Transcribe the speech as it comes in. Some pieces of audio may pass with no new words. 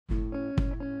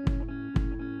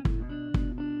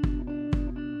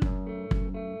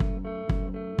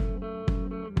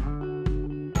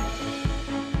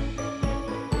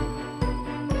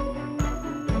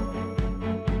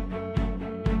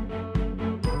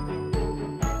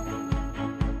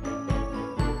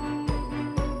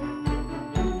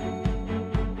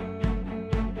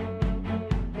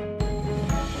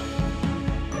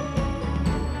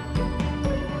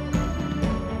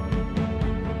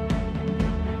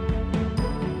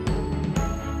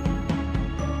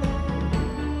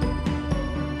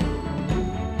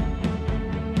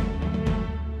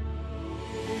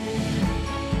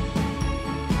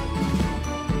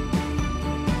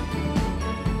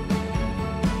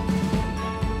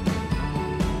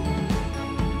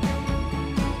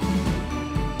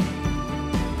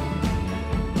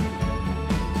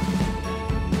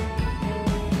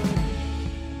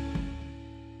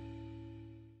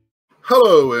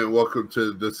Hello and welcome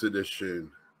to this edition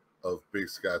of Big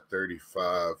Sky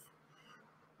 35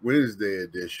 Wednesday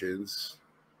editions,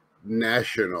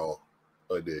 national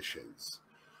editions.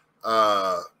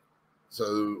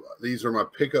 So these are my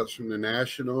pickups from the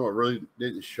national. I really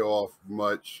didn't show off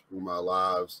much with my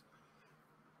lives,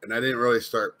 and I didn't really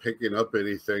start picking up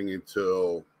anything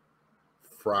until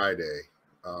Friday,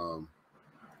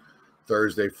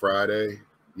 Thursday, Friday.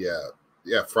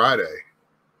 Yeah, Friday.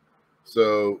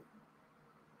 So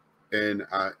and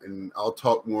I'll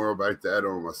talk more about that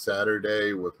on a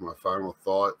Saturday with my final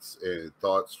thoughts and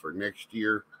thoughts for next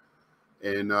year,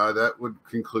 and that would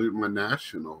conclude my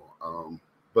national.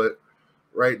 But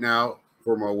right now,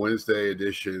 for my Wednesday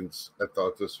editions, I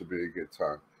thought this would be a good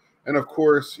time, and of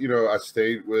course, I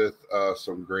stayed with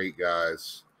some great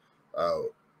guys.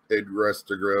 Ed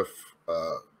Restegriff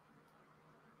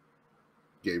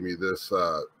gave me this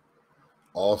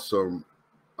awesome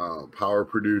Power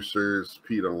Producers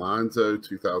Pete Alonso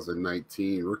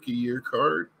 2019 rookie year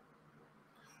card.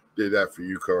 Did that for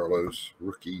you, Carlos.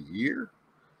 Rookie year.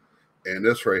 And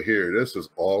this right here, this is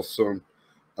awesome.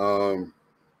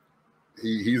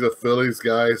 He's a Phillies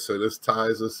guy, so this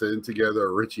ties us in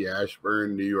together. Richie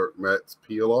Ashburn, New York Mets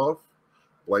peel off,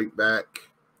 blank back,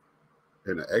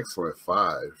 and an excellent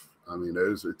 5. I mean,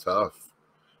 those are tough.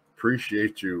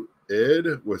 Appreciate you,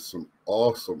 Ed, with some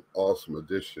awesome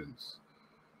additions.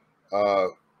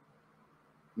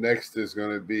 Next is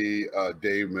going to be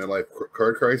Dave Midlife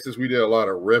Card Crisis. We did a lot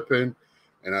of ripping,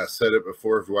 and I said it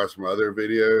before. If you watch my other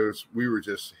videos, we were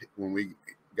just, when we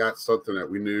got something that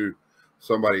we knew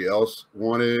somebody else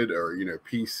wanted or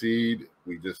PC'd,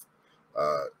 we just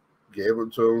gave them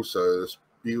to him. So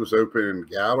he was open in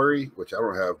gallery, which I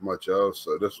don't have much of,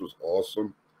 so this was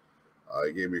awesome.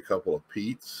 He gave me a couple of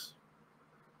Pete's.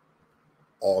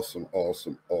 Awesome.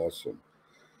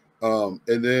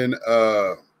 And then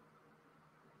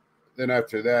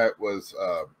after that was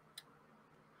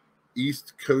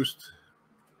East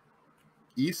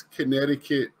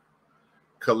Connecticut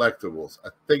Collectibles. I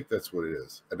think that's what it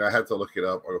is. And I had to look it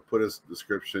up. I'm going to put his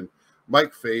description.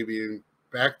 Mike Fabian,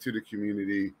 back to the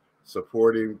community,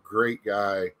 supporting, great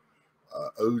guy,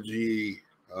 OG,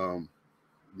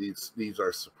 needs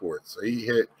our support. So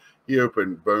he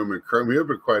opened Bowman Chrome. He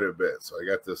opened quite a bit. So I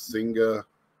got the Singa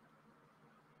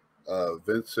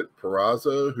Vincent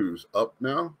Perazzo, who's up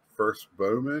now, first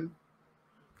Bowman.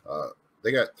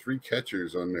 They got 3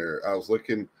 catchers on there. I was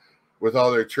looking with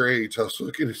all their trades. I was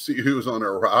looking to see who was on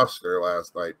their roster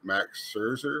last night. Max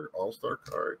Scherzer, All-Star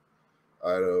card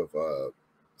out of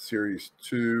Series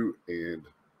 2, and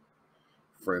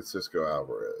Francisco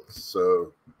Alvarez.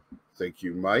 So thank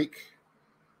you, Mike.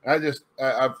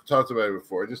 I've talked about it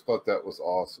before. I just thought that was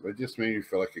awesome. It just made me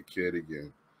feel like a kid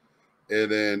again.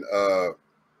 And then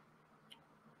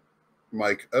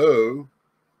Mike O,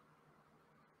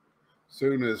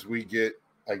 soon as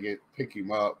I pick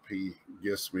him up, he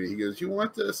gifts me. He goes, "You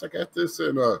want this? I got this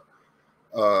in a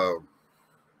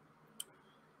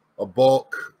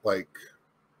bulk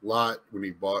lot when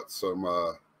he bought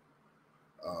some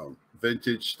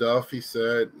vintage stuff," he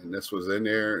said, and this was in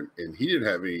there, and he didn't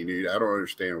have any need. I don't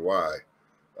understand why,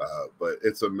 but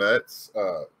it's a Mets,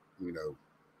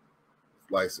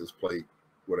 license plate,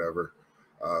 whatever.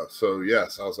 So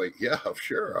yes, I was like, yeah,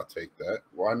 sure, I'll take that.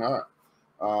 Why not?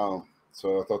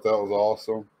 So I thought that was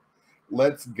awesome.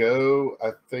 Let's Go,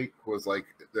 I think, was like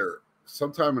there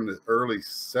sometime in the early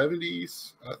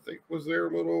 70s, I think, was their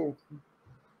little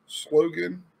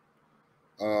slogan.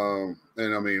 And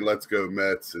I mean, Let's Go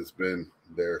Mets has been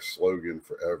their slogan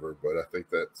forever, but I think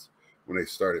that's when they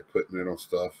started putting it on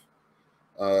stuff.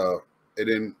 And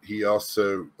then he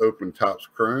also opened Topps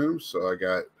Chrome, so I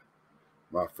got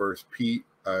my first Pete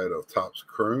out of Topps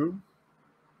Chrome.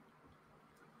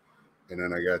 And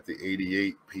then I got the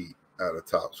 88 Pete out of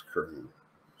Topps Chrome.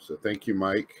 So thank you,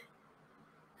 Mike,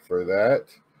 for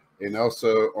that. And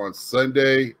also on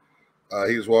Sunday,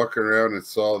 he was walking around and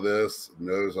saw this,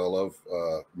 knows I love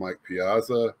Mike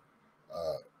Piazza.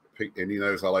 And he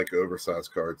knows I like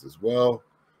oversized cards as well.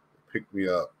 Picked me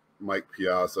up Mike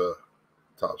Piazza,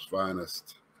 Topps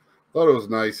Finest. Thought it was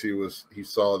nice. He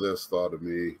saw this, thought of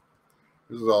me.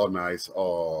 This is all nice.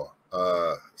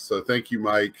 So thank you,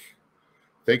 Mike.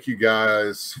 Thank you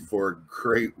guys for a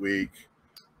great week.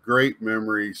 Great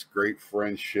memories, great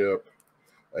friendship.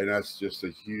 And that's just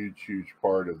a huge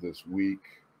part of this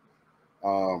week.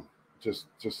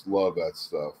 Just love that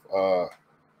stuff.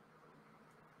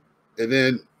 And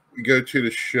then we go to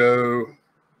the show.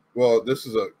 Well, this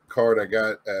is a card I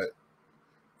got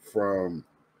from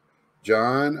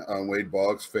John, Wade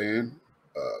Boggs fan.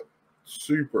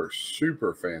 Super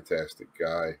fantastic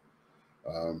guy.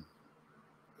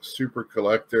 super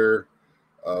collector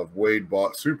of Wade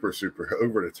bought super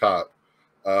over the top.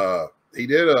 He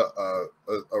did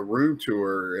a room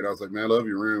tour, and I was like, man, I love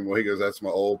your room. Well, he goes, that's my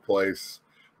old place.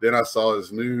 Then I saw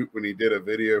his new, when he did a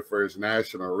video for his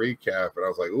national recap, and I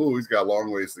was like, ooh, he's got a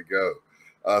long ways to go.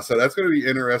 So that's going to be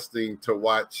interesting to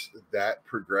watch that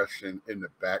progression in the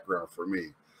background for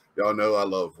me. Y'all know I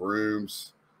love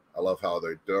rooms. I love how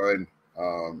they're done.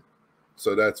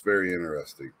 So that's very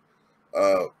interesting.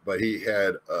 But he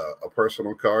had a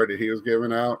personal card that he was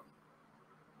giving out.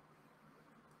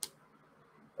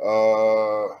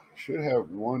 Should have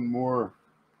one more.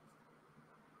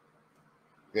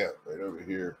 Yeah, right over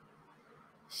here.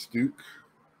 Stuke.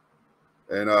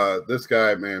 And this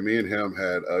guy, man, me and him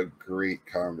had a great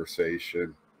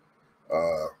conversation.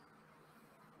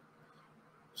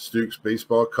 Stuke's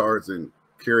Baseball Cards and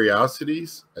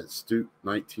Curiosities at Stuke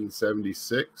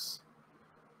 1976.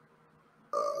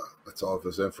 That's all of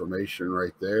his information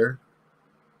right there.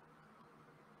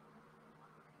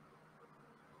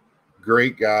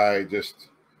 Great guy. Just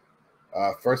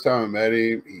first time I met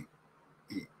him,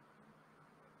 he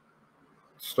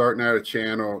starting out a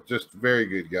channel, just very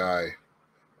good guy.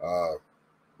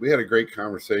 We had a great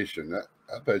conversation.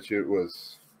 I bet you it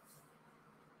was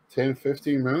 10,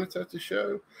 15 minutes at the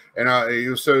show. And he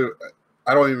was so,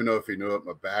 I don't even know if he knew it.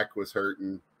 My back was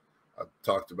hurting. I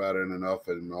talked about it enough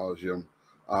ad nauseum.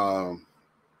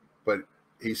 But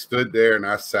he stood there and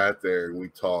I sat there and we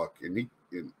talked, and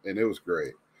it was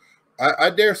great.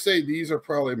 I dare say these are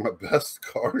probably my best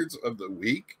cards of the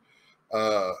week.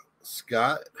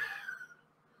 Scott,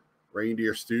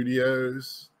 Reindeer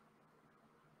Studios.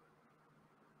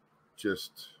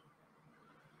 Just,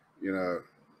 you know,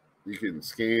 you can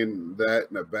scan that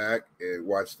in the back and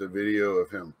watch the video of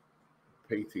him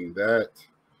painting that.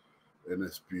 And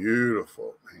it's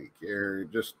beautiful. Hank Aaron,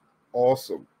 just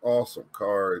awesome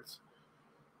cards.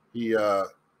 He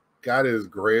got his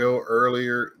Grail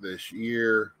earlier this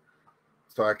year.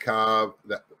 Ty Cobb,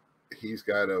 that he's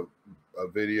got a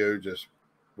video just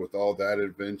with all that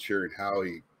adventure and how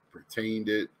he retained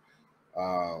it.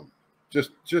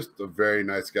 Just a very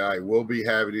nice guy. We'll be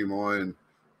having him on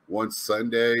one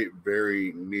Sunday,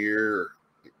 very near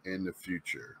in the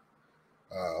future.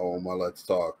 On my Let's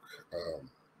Talk.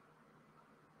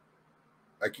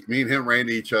 Me and him ran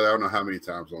into each other, I don't know how many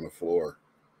times on the floor.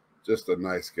 Just a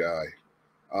nice guy.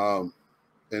 And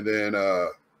then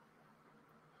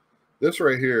this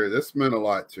right here, this meant a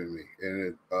lot to me.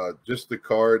 And just the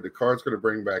card's going to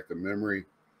bring back the memory.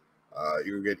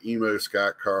 You can get Emo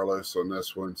Scott Carlos on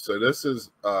this one. So this is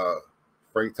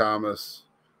Frank Thomas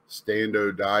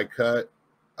Stando die cut,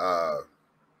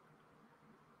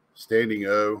 Standing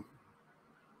O.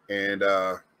 And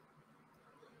I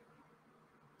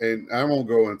won't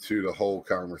go into the whole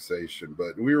conversation,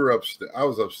 but we were upstairs. I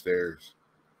was upstairs.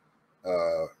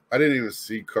 I didn't even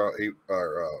see Carl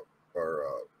or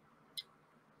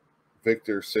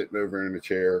Victor sitting over in the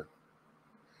chair.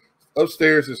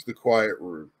 Upstairs is the quiet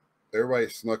room. Everybody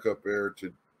snuck up there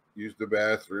to use the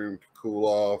bathroom, to cool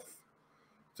off,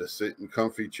 to sit in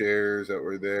comfy chairs that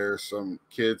were there. Some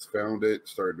kids found it,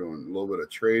 started doing a little bit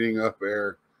of trading up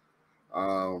there.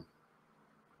 And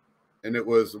it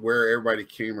was where everybody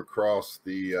came across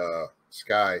the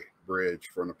Sky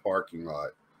Bridge from the parking lot.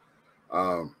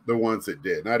 The ones that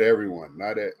did, not everyone.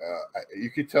 You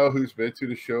could tell who's been to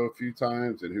the show a few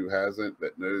times and who hasn't.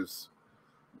 That know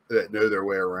their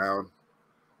way around.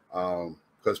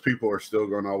 Because people are still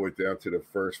going all the way down to the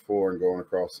first floor and going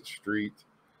across the street.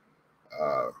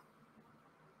 And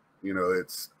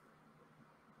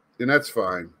that's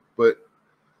fine. But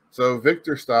so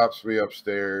Victor stops me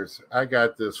upstairs. I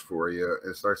got this for you,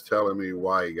 and starts telling me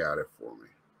why he got it for me.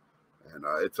 And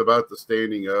it's about the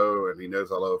Standing O, and he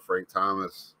knows I love Frank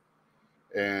Thomas.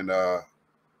 And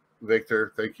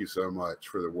Victor, thank you so much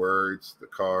for the words, the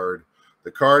card.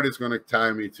 The card is going to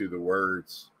tie me to the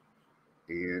words.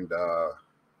 And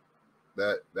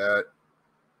that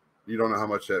you don't know how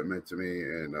much that meant to me,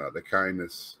 and the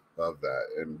kindness of that.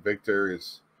 And Victor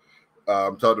is,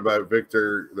 I'm talking about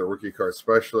Victor, the rookie card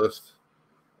specialist.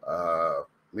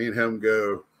 Me and him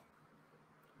go.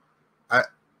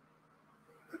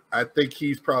 I think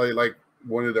he's probably like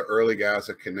one of the early guys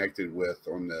I connected with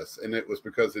on this, and it was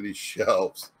because of these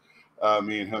shelves.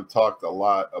 Me and him talked a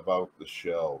lot about the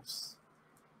shelves.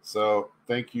 So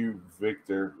thank you,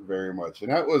 Victor, very much.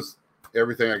 And that was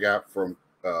everything I got from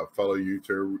fellow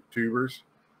YouTubers.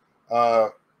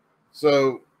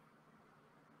 So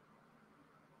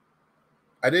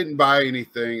I didn't buy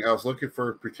anything. I was looking for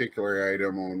a particular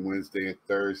item on Wednesday and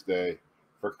Thursday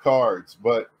for cards,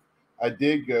 but I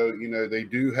did go, they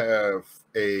do have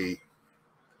a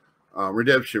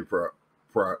redemption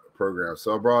program.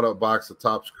 So I brought a box of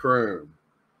Topps Chrome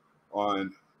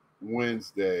on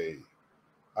Wednesday.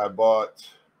 I bought,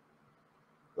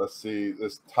 let's see,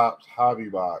 this Topps Hobby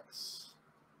box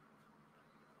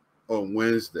on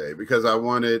Wednesday because I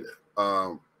wanted,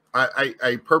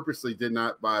 I purposely did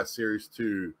not buy a Series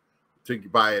 2 to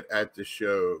buy it at the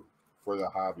show for the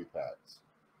hobby packs.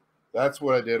 That's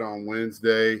what I did on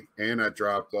Wednesday, and I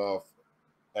dropped off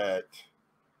at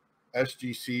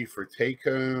SGC for take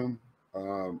home.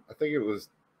 I think it was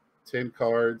 10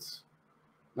 cards.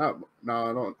 No,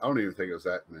 I don't even think it was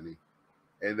that many.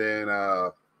 And then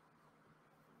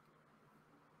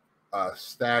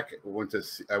stack I went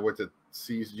to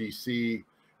CGC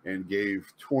and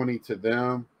gave 20 to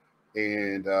them,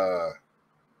 and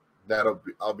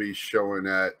I'll be showing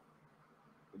that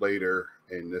later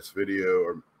in this video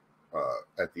or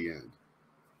at the end.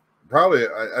 Probably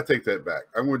I take that back.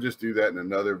 I'm going to just do that in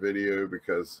another video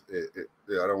because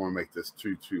I don't want to make this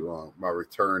too long. My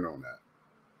return on that.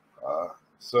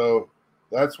 So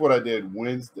that's what I did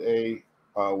Wednesday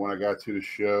when I got to the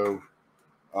show.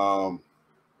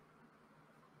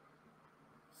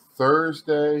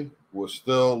 Thursday was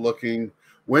still looking.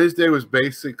 Wednesday was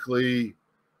basically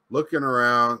looking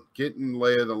around, getting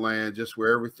lay of the land, just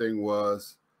where everything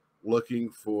was, looking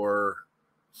for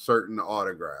certain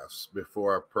autographs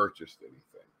before I purchased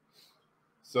anything.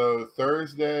 So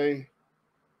Thursday,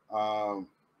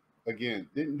 again,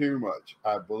 didn't do much.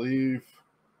 I believe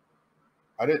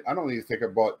I don't even think I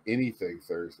bought anything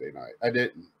Thursday night. I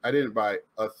didn't buy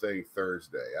a thing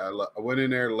Thursday. I went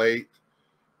in there late.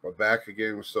 My back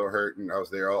again was so hurting. I was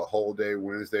there all whole day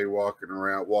Wednesday, walking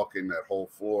that whole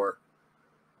floor.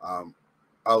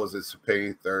 I was in some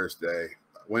pain Thursday.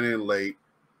 Went in late,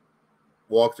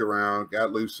 walked around,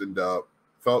 got loosened up,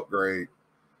 felt great,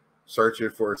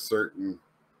 searching for a certain,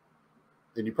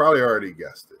 and you probably already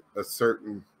guessed it, a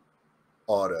certain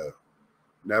auto.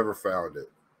 Never found it.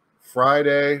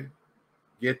 Friday,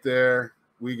 get there.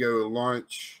 We go to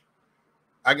lunch.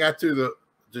 I got to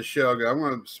the show. I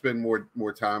want to spend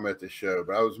more time at the show,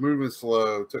 but I was moving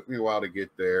slow. It took me a while to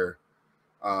get there.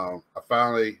 I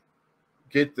finally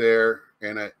get there,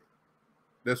 and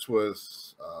this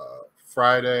was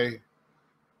Friday.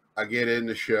 I get in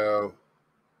the show.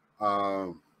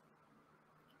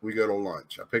 We go to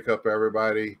lunch. I pick up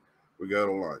everybody. We go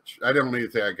to lunch. I don't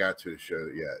even think I got to the show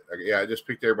yet. I just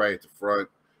picked everybody at the front.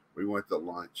 We went to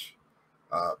lunch.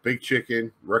 Big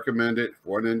Chicken, recommend it. If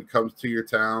one comes to your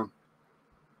town,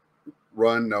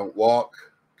 run, don't walk,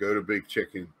 go to Big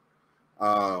Chicken.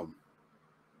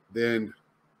 Then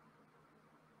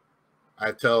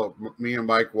I tell me and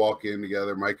Mike walk in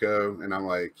together, Mike O, and I'm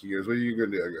like, he goes, what are you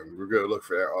going to do? I go, we're going to look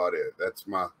for that audio. That's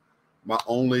my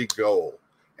only goal.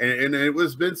 And it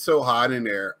was been so hot in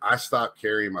there, I stopped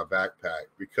carrying my backpack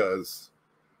because,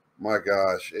 my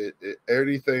gosh,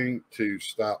 anything to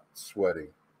stop sweating.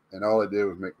 And all it did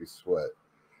was make me sweat.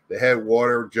 They had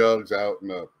water jugs out in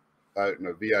the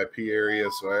VIP area,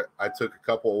 so I took a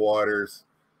couple of waters.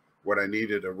 When I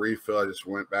needed a refill, I just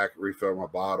went back and refilled my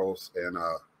bottles. And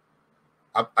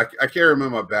I carry them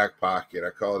in my back pocket. I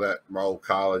call that my old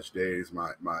college days,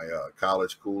 my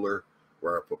college cooler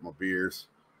where I put my beers.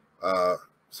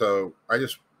 So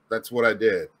that's what I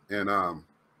did. And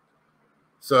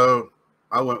so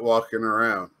I went walking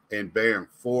around, and bam,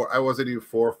 I wasn't even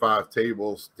 4 or 5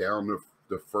 tables down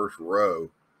the first row.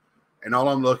 And all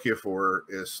I'm looking for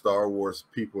is Star Wars,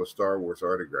 people with Star Wars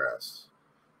autographs.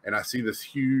 And I see this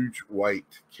huge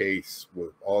white case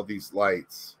with all these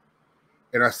lights.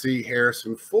 And I see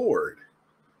Harrison Ford,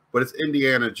 but it's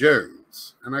Indiana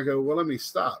Jones. And I go, well, let me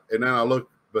stop. And then I look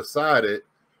beside it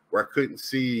where I couldn't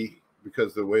see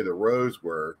because the way the rows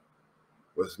were,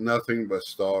 was nothing but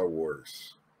Star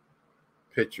Wars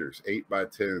pictures,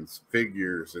 8x10s,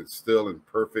 figures, and still in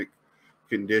perfect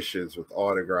conditions with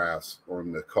autographs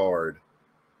on the card.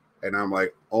 And I'm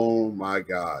like, oh my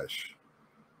gosh.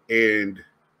 And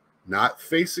not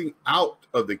facing out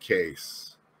of the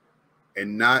case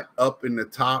and not up in the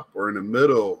top or in the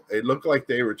middle. It looked like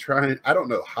they were trying, I don't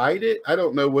know, hide it. I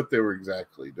don't know what they were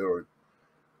exactly doing.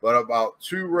 But about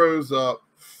 2 rows up,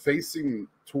 facing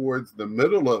towards the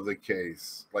middle of the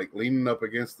case, like leaning up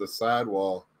against the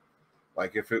sidewall,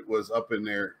 like if it was up in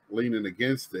there leaning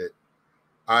against it,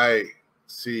 I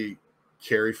see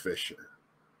Carrie Fisher.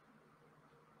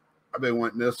 I've been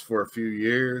wanting this for a few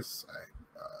years.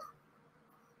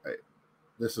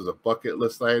 This is a bucket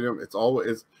list item.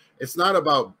 It's not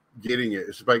about getting it.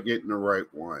 It's about getting the right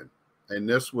one. And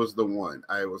this was the one.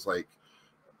 I was like,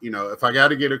 if I got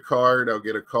to get a card, I'll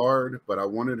get a card. But I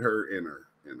wanted her in her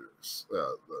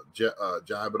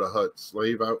Jabba the Hutt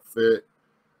slave outfit.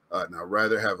 And I'd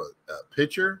rather have a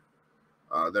picture.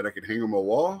 that I can hang on my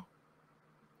wall.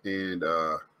 And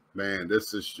man,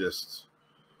 this is just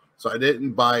so I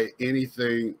didn't buy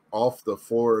anything off the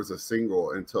floor as a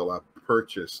single until I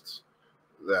purchased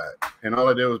that, and all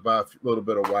I did was buy a little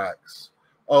bit of wax.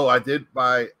 Oh, I did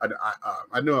buy.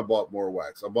 I knew I bought more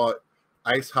wax. I bought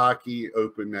Ice Hockey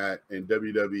Open Net and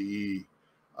WWE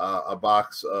a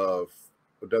box of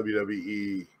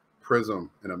WWE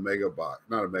Prism in a mega box,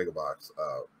 not a mega box,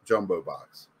 jumbo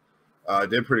box.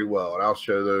 Did pretty well, and I'll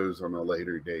show those on a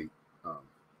later date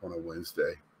on a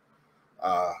Wednesday.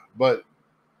 But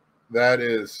that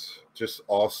is just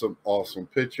awesome, awesome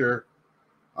picture.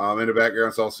 In the background,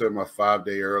 it's also my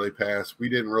 5-day early pass. We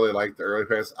didn't really like the early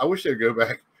pass. I wish they'd go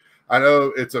back. I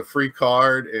know it's a free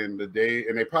card, and they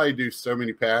probably do so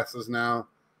many passes now.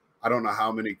 I don't know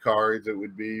how many cards it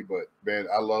would be, but man,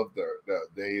 I love the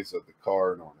days of the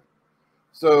card on it.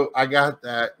 So I got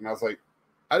that, and I was like,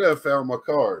 I done found my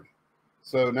card.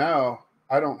 So now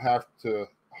I don't have to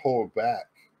hold back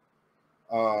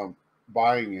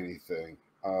buying anything.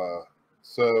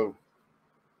 So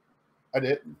I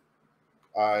didn't.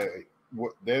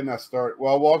 Then I started.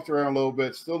 Well, I walked around a little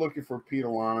bit, still looking for Pete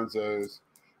Alonso's.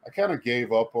 I kind of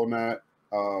gave up on that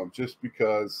just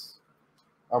because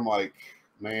I'm like,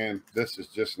 man, this is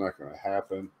just not going to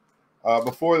happen.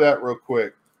 Before that, real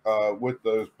quick, with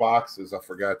those boxes, I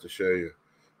forgot to show you.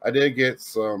 I did get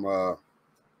some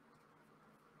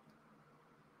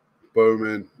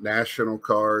Bowman National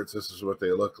cards. This is what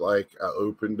they look like. I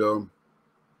opened them.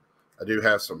 I do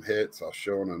have some hits. I'll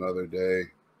show them another day.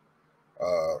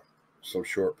 Some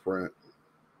short print.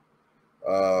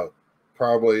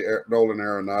 Probably Nolan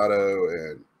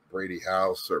Arenado and Brady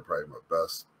House are probably my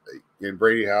best. And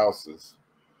Brady House is,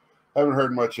 I haven't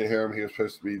heard much of him. He was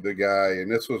supposed to be the guy.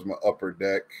 And this was my upper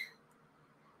deck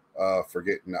for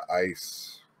getting the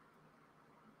ice.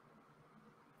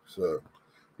 So,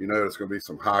 you know, there's going to be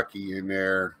some hockey in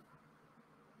there.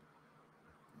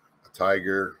 A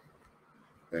Tiger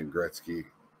and Gretzky.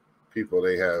 People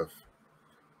they have,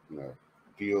 you know,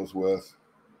 deals with.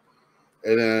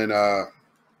 And then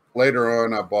later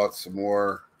on, I bought some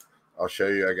more. I'll show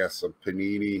you. I got some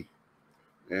Panini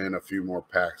and a few more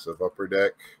packs of Upper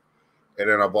Deck. And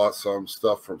then I bought some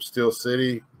stuff from Steel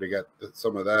City. They got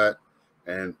some of that.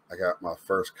 And I got my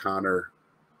first Connor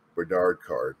Bedard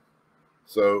card.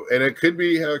 So, and it could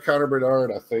be Connor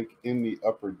Bedard, I think, in the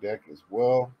Upper Deck as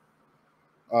well.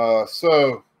 I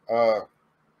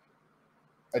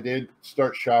did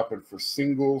start shopping for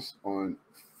singles on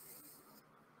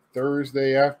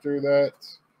Thursday after that,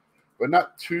 but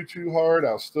not too hard.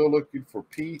 I was still looking for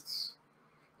Pete's.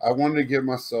 I wanted to give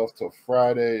myself till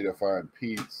Friday to find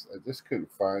Pete's. I just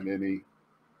couldn't find any.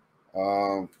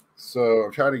 So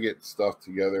I'm trying to get stuff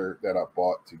together that I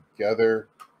bought together.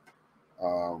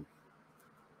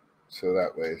 So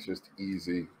that way it's just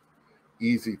easy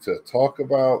to talk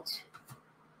about.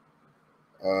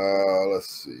 Let's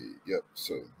see. Yep.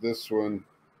 So this one.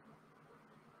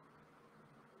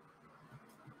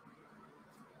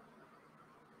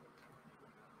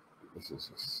 This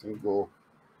is a single.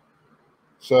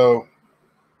 So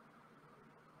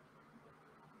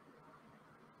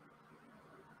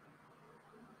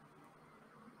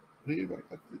oh,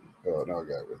 no, I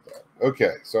got it with that.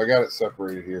 Okay, so I got it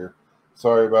separated here.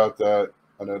 Sorry about that.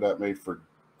 I know that made for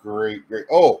great.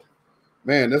 Oh,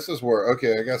 man, this is where,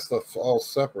 okay, I got stuff all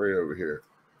separated over here.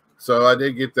 So I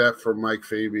did get that from Mike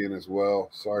Fabian as well.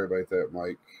 Sorry about that,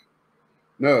 Mike.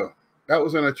 No, that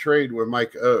was in a trade with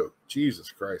Mike O.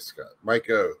 Jesus Christ, Scott. Mike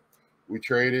O. We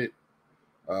traded.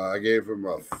 I gave him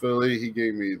a Philly. He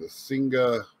gave me the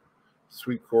Singa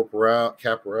Sweet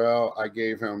Caporal. I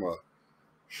gave him a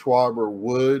Schwarber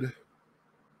Wood.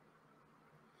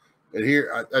 And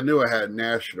here, I knew I had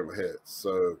national hits.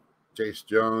 So Jace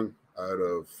Jung out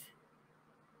of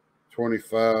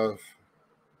 25.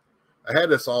 I had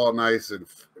this all nice in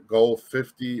gold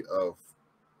 50 of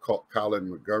Colin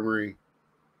Montgomery,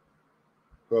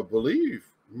 who I believe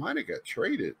might have got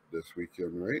traded this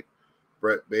weekend, right?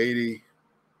 Brett Beatty,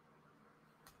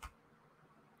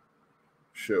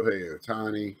 Shohei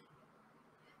Ohtani,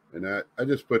 and I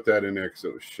just put that in there because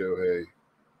it was Shohei.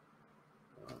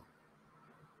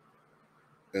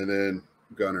 And then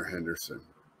Gunnar Henderson,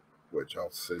 which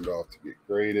I'll send off to get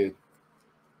graded.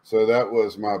 So that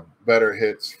was my better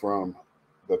hits from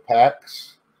the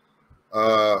packs.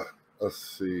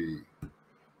 Let's see.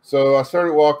 So I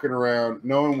started walking around,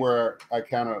 knowing where I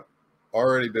kind of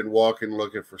already been walking,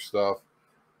 looking for stuff.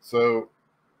 So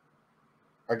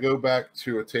I go back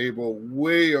to a table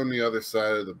way on the other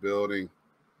side of the building.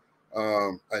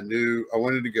 I knew I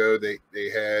wanted to go. They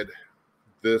had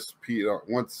this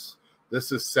once.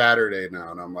 This is Saturday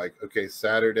now, and I'm like, okay,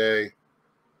 Saturday.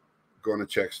 going to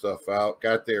check stuff out.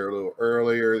 Got there a little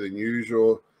earlier than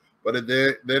usual, but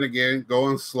then again,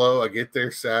 going slow. I get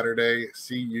there Saturday,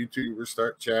 see YouTubers,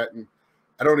 start chatting.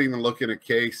 I don't even look in a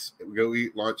case. We go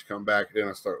eat lunch, come back, then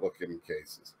I start looking in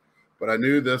cases. But I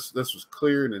knew this was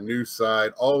clearing the new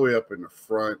side all the way up in the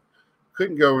front.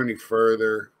 Couldn't go any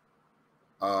further.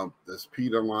 This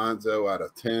Pete Alonso out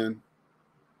of 10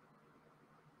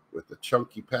 with the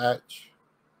chunky patch.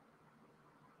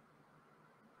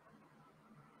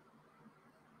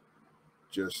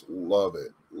 Just love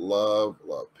it. Love.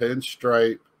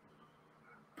 Pinstripe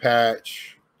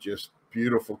patch. Just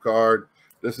beautiful card.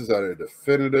 This is out of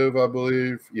Definitive, I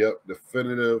believe. Yep,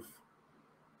 Definitive.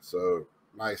 So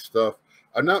nice stuff.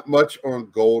 I'm not much on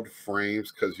gold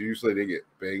frames because usually they get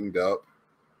banged up.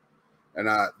 And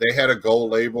they had a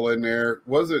gold label in there. It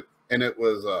was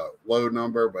a low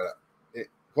number, but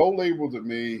gold label to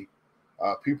me,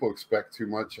 people expect too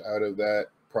much out of that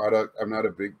product. I'm not a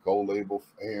big gold label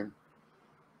fan.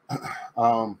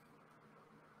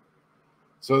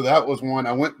 So that was one.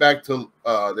 I went back to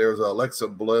there was an Alexa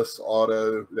Bliss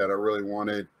auto that I really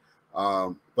wanted,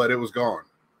 but it was gone.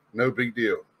 No big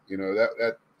deal. You know,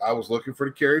 that I was looking for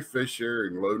the Carrie Fisher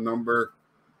and low number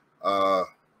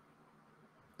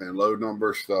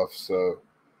stuff, so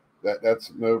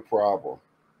that's no problem.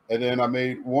 And then I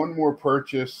made one more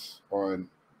purchase on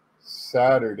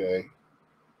Saturday.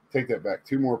 Take that back.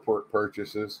 Two more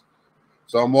purchases.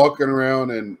 So I'm walking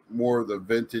around in more of the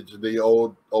vintage, the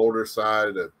older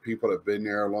side of people that have been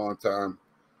there a long time.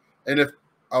 And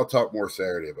I'll talk more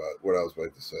Saturday about what I was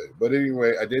about to say. But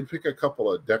anyway, I did pick a couple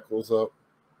of decals up.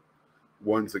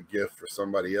 One's a gift for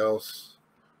somebody else.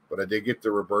 But I did get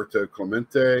the Roberto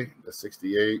Clemente, the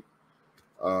 68.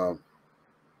 So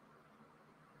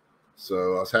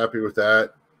I was happy with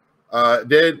that.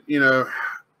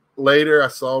 Later I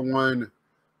saw one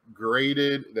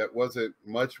graded that wasn't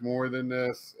much more than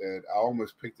this, and I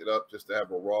almost picked it up just to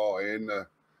have a raw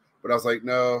but I was like,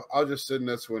 no, I'll just send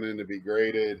this one in to be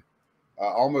graded. I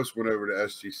almost went over to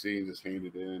SGC and just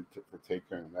handed it in for take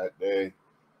home that day,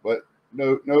 but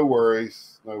no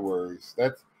worries. I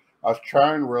was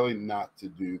trying really not to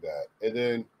do that. And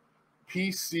then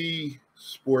PC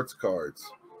sports cards,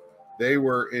 they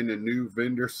were in the new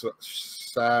vendor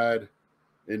side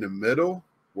in the middle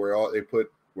where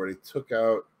they took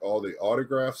out all the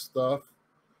autograph stuff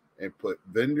and put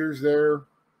vendors there.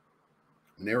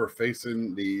 And they were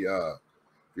facing if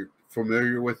you're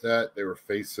familiar with that, they were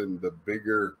facing the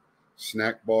bigger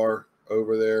snack bar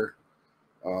over there.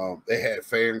 They had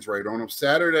fans right on them.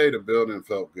 Saturday, the building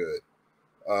felt good.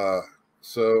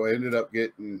 So I ended up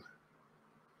getting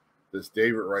this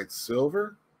David Wright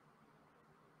silver.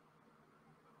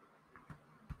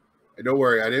 And don't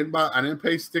worry, I didn't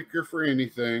pay sticker for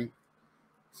anything.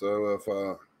 So if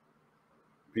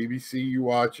BBC you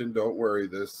watching, don't worry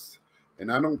this.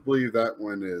 And I don't believe that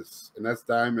one is, and that's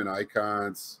Diamond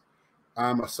Icons.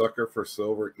 I'm a sucker for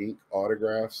silver ink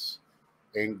autographs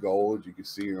and gold. You can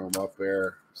see them up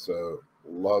there. So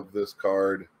love this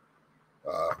card.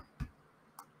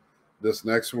 This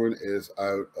next one is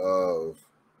out of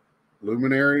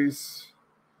Luminaries,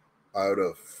 out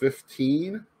of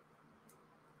 15.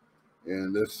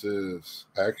 And this is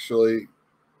actually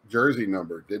jersey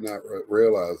number. Did not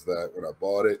realize that when I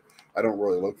bought it. I don't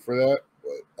really look for that,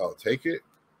 but I'll take it.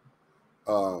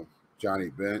 Johnny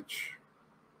Bench,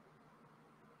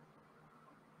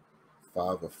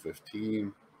 5 of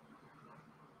 15.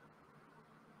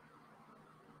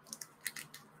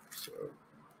 So,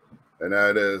 and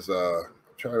that is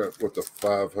with the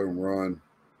 5 home run.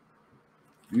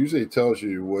 Usually it tells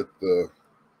you what the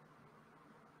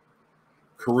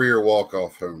career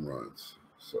walk-off home runs.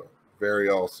 So very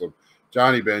awesome.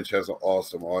 Johnny Bench has an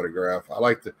awesome autograph. I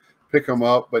like to pick them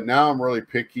up, but now I'm really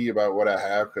picky about what I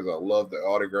have because I love the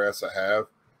autographs I have.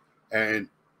 And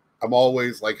I'm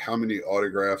always like, how many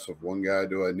autographs of one guy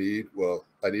do I need? Well,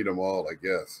 I need them all, I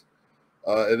guess.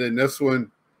 And then this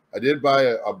one, I did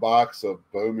buy a box of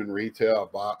Bowman Retail.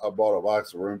 I bought a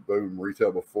box of Bowman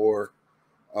Retail before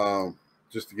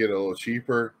just to get it a little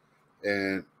cheaper.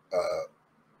 And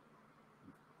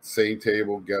same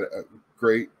table, got a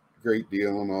great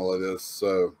deal on all of this.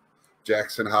 So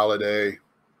Jackson Holiday,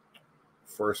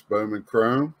 first Bowman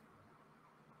Chrome.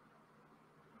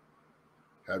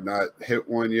 Have not hit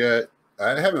one yet.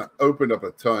 I haven't opened up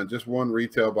a ton, just one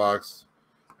retail box,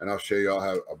 and I'll show y'all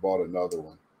how I bought another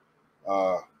one.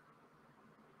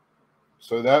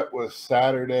 So that was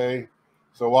Saturday.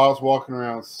 So while I was walking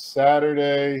around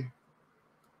Saturday,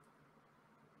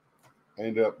 I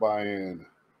ended up buying.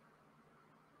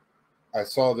 I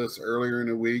saw this earlier in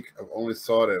the week. I've only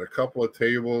saw it at a couple of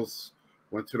tables.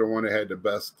 Went to the one that had the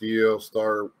best deal,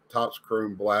 Topps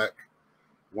Chrome Black,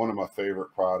 one of my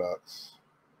favorite products.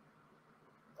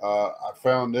 I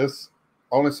found this.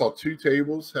 Only saw 2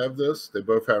 tables have this. They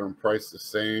both had them priced the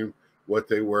same. What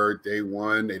they were day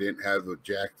one, they didn't have the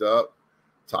jacked up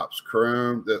Topps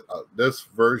Chrome. This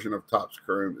version of Topps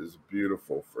Chrome is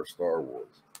beautiful for Star Wars.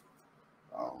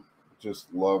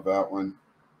 Just love that one.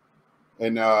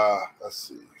 And let's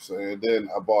see. So and then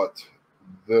I bought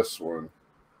this one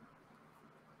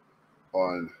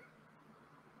on.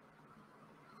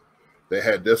 They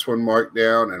had this one marked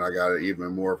down, and I got it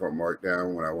even more of a marked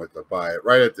down when I went to buy it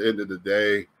right at the end of the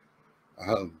day.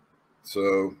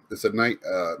 So it's a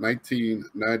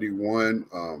 1991.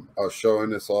 I was showing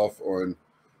this off on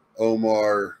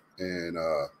Omar and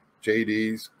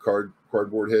JD's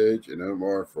Cardboard Hedge, and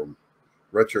Omar from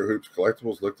Retro Hoops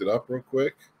Collectibles looked it up real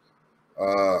quick.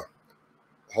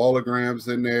 Holograms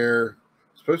in there.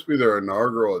 It's supposed to be their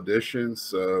inaugural edition,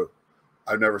 so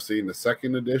I've never seen the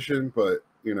second edition, but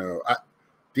you know,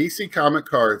 DC comic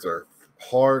cards are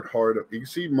hard. You can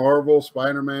see Marvel,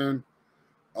 Spider-Man.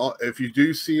 If you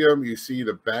do see them, you see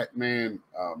the Batman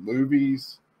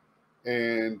movies,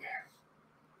 and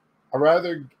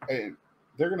they're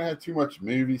gonna have too much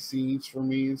movie scenes for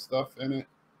me and stuff in it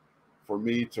for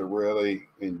me to really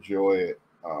enjoy it.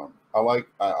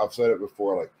 I've said it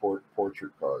before, I like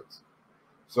portrait cards.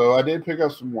 So I did pick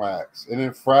up some wax, and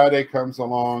then Friday comes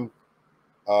along.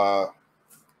 I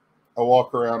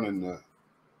walk around in the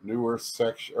newer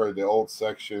section or the old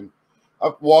section.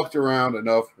 I've walked around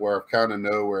enough where I kind of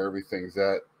know where everything's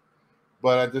at,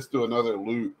 but I just do another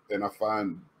loop, and I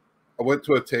went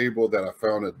to a table that I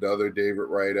found another David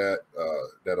Wright at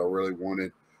that I really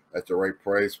wanted at the right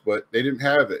price, but they didn't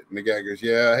have it. And the guy goes,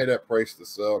 "Yeah, I had that price to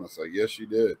sell," and I was like, "Yes, you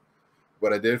did."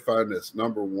 But I did find this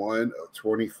number 1 of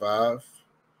 25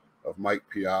 of Mike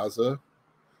Piazza,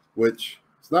 which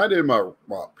it's not in my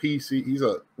PC. He's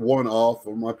a one-off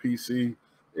of my PC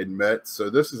in Mets. So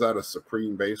this is out of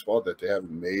Supreme Baseball that they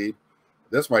haven't made.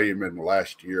 This might even been the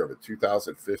last year of it,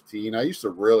 2015. I used to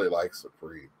really like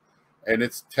Supreme, and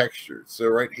it's textured. So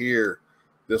right here,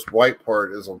 this white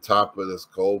part is on top of this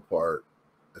gold part.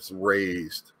 It's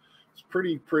raised. It's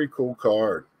pretty cool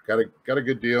card. Got a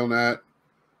good deal on that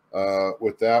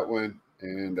with that one.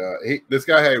 And this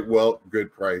guy had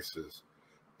good prices.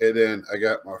 And then I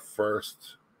got my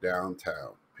first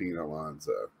downtown Pete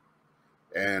Alonso,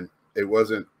 and it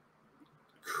wasn't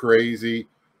crazy.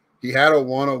 He had a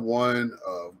 101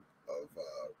 of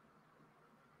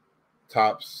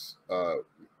Topps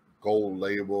gold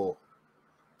label,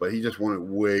 but he just wanted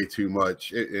way too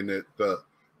much.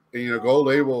 Gold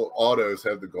label autos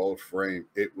have the gold frame.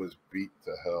 It was beat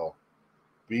to hell.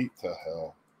 Need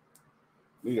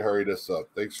to hurry this up.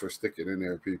 Thanks for sticking in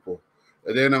there, people.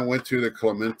 And then I went to the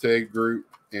Clemente group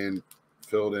and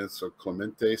filled in some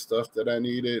Clemente stuff that I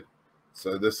needed.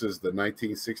 So this is the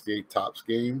 1968 Topps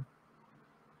game.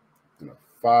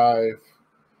 5.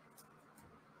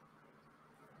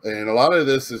 And a lot of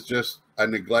this is just I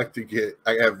neglect to get.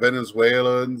 I have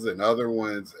Venezuelans and other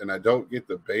ones, and I don't get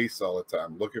the base all the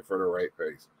time. Looking for the right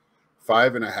base.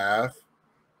 5.5.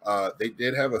 They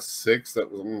did have a 6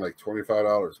 that was only like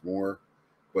 $25 more,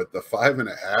 but the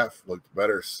 5.5 looked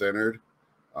better centered.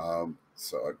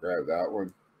 So I grabbed that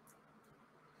one.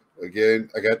 Again,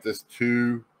 I got this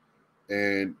 2,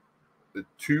 and the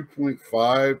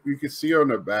 2.5. You can see on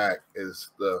the back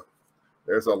is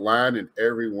there's a line in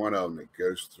every one of them that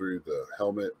goes through the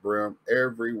helmet brim,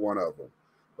 every one of them.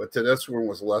 But to this one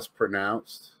was less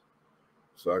pronounced,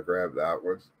 so I grabbed that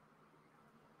one.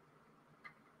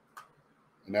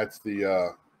 And that's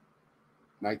the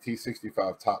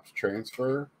 1965 Topps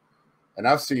Transfer. And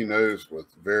I've seen those with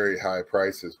very high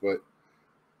prices, but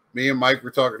me and Mike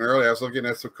were talking earlier. I was looking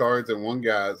at some cards and one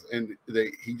guy's, and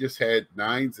he just had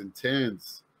 9s and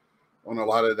 10s on a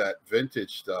lot of that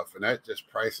vintage stuff, and that just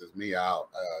prices me out,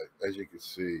 as you can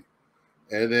see.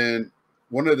 And then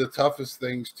one of the toughest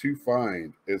things to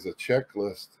find is a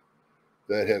checklist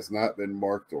that has not been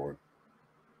marked on.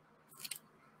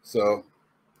 So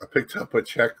I picked up a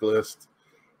checklist.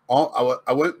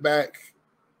 I went back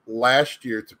last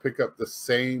year to pick up the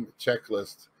same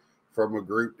checklist from a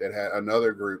group that had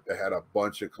another group that had a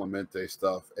bunch of Clemente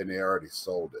stuff, and they already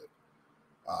sold it.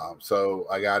 So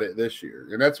I got it this year,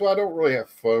 and that's why I don't really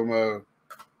have FOMO.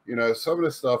 Some of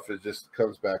the stuff it just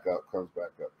comes back up. And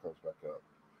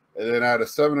then out of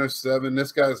 707,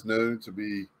 this guy's known to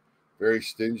be very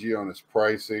stingy on his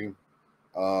pricing.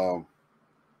 I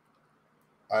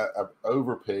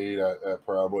overpaid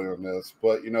probably on this,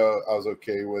 but I was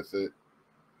okay with it.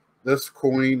 This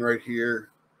coin right here,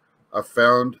 I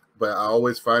found, but I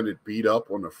always find it beat up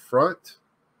on the front,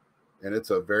 and it's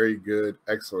a very good,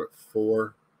 excellent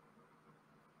 4.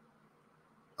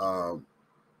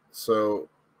 So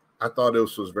I thought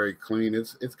this was very clean.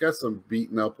 It's got some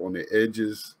beaten up on the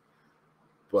edges,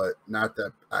 but not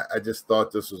that. I just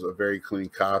thought this was a very clean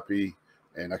copy,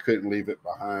 and I couldn't leave it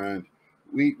behind.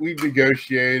 We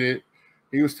negotiated.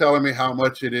 He was telling me how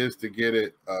much it is to get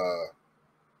it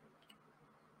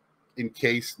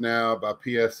encased now by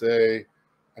PSA.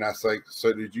 And I was like,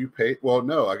 so did you pay? Well,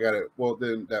 no, I got it. Well,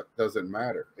 then that doesn't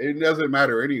matter. It doesn't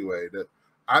matter anyway. That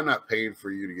I'm not paying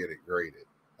for you to get it graded.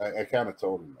 I kind of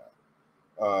told him that.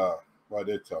 Well, I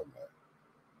did tell him that.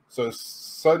 So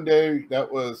Sunday, that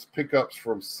was pickups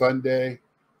from Sunday.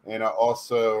 And I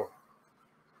also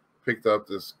picked up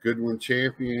this Goodwin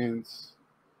Champions.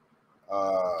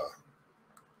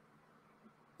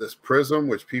 This Prism,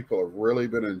 which people have really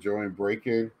been enjoying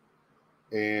breaking.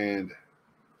 And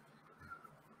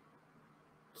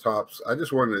Topps. I've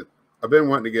been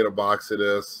wanting to get a box of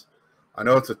this. I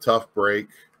know it's a tough break,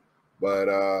 but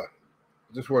I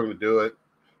just wanted to do it.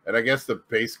 And I guess the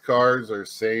base cards are the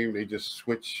same. They just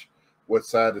switch what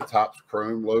side the Topps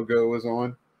Chrome logo is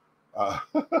on.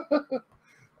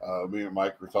 Me and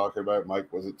Mike were talking about it.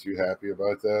 Mike wasn't too happy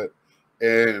about that.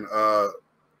 And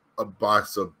a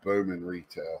box of Bowman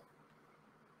Retail.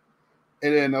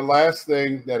 And then the last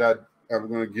thing that I'm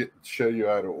going to show you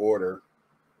out of order.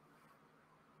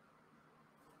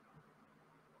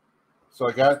 So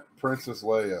I got Princess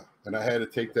Leia, and I had to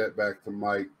take that back to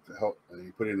Mike to help, and he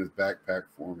put it in his backpack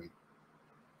for me.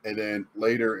 And then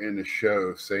later in the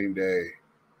show, same day,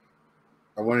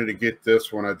 I wanted to get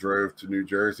this when I drove to New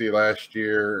Jersey last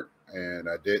year, and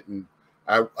I didn't.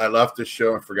 I left the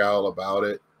show and forgot all about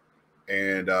it.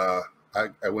 And I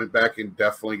went back and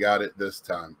definitely got it this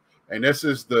time. And this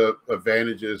is the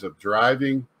advantages of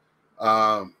driving.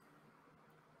 I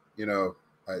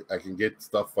can get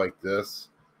stuff like this.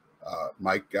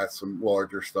 Mike got some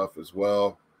larger stuff as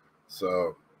well.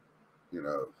 So,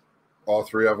 all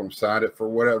 3 of them signed it for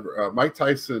whatever. Mike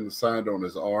Tyson signed on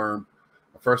his arm.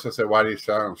 At first I said, why did he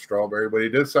sign on Strawberry? But he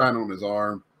did sign on his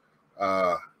arm.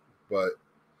 But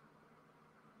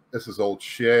this is old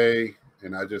Shea,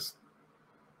 and I just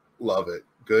love it.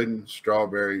 Gooden,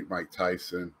 Strawberry, Mike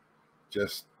Tyson.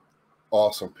 Just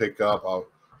awesome pickup.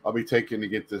 I'll be taking to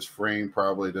get this frame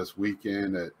probably this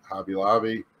weekend at Hobby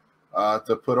Lobby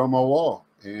to put on my wall.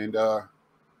 And I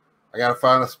got to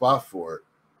find a spot for it.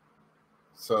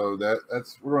 So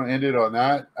we're going to end it on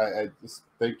that. I just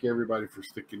thank everybody for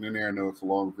sticking in there. I know it's a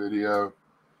long video.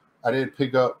 I didn't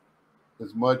pick up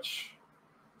as much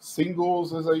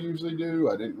singles as I usually do.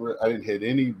 I didn't hit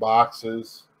any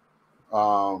boxes.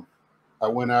 I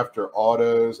went after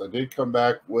autos. I did come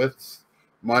back with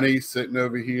money sitting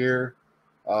over here.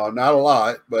 Not a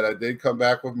lot, but I did come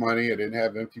back with money. I didn't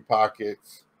have empty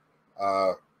pockets.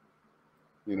 So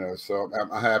I'm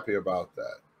happy about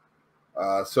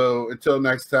that. So until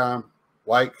next time,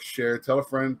 like, share, tell a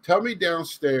friend. Tell me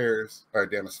downstairs,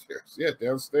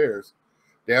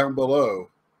 down below,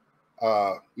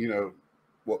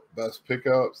 what best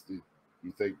pickups. Do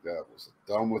you think that was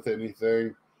done with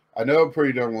anything? I know I'm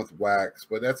pretty done with wax,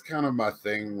 but that's kind of my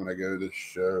thing when I go to this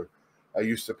show. I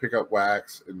used to pick up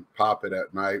wax and pop it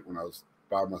at night when I was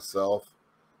by myself.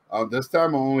 This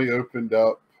time I only opened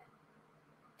up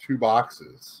 2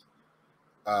 boxes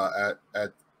at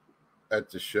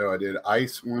the show. I did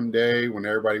ice one day when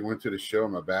everybody went to the show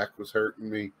and my back was hurting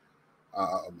me.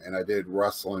 And I did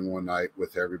wrestling one night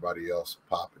with everybody else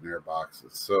popping their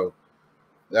boxes. So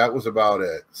that was about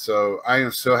it. So I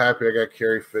am so happy I got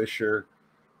Carrie Fisher.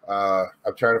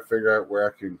 I'm trying to figure out where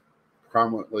I can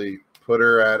prominently put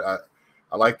her at.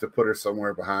 I like to put her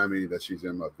somewhere behind me that she's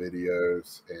in my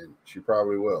videos, and she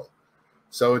probably will.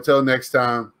 So until next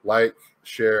time, like,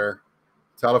 share,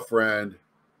 tell a friend,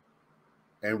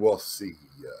 and we'll see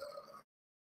ya.